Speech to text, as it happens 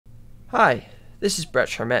Hi, this is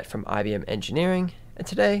Brett.scharmett from IBM Engineering, and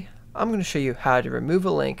today I'm going to show you how to remove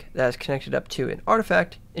a link that is connected up to an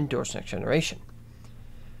artifact in DOORS Next Generation.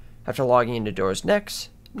 After logging into DOORS Next,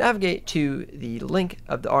 navigate to the link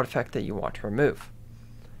of the artifact that you want to remove.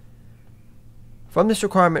 From this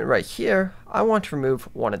requirement right here, I want to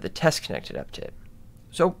remove one of the tests connected up to it.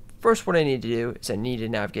 So first what I need to do is I need to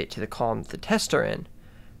navigate to the column the tests are in,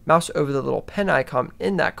 mouse over the little pen icon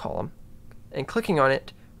in that column, and clicking on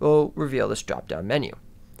it will reveal this drop-down menu.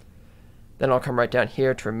 Then I'll come right down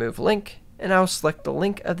here to remove link, and I'll select the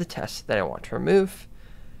link of the test that I want to remove.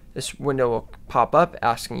 This window will pop up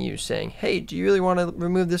asking you, saying, hey, do you really want to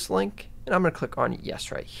remove this link? And I'm going to click on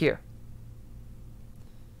yes right here.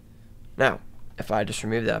 Now, if I just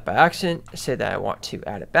remove that by accident, say that I want to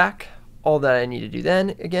add it back, all that I need to do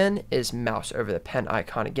then, again, is mouse over the pen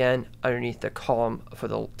icon again underneath the column for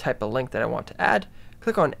the type of link that I want to add,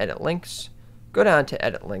 click on Edit Links, go down to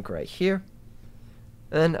Edit Link right here,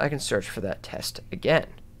 and then I can search for that test again.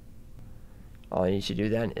 All I need to do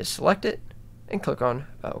then is select it and click on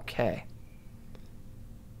OK.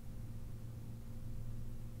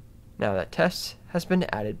 Now that test has been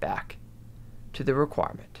added back to the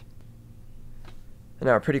requirement. And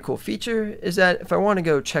now a pretty cool feature is that if I want to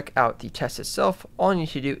go check out the test itself, all I need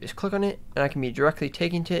to do is click on it and I can be directly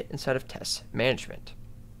taken to it inside of Test Management.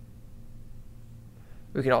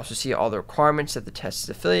 We can also see all the requirements that the test is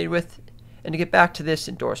affiliated with, and to get back to this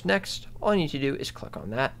in DOORS Next, all I need to do is click on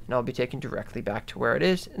that, and I'll be taken directly back to where it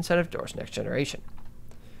is inside of DOORS Next Generation.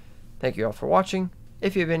 Thank you all for watching.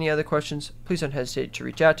 If you have any other questions, please don't hesitate to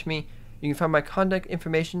reach out to me. You can find my contact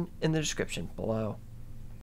information in the description below.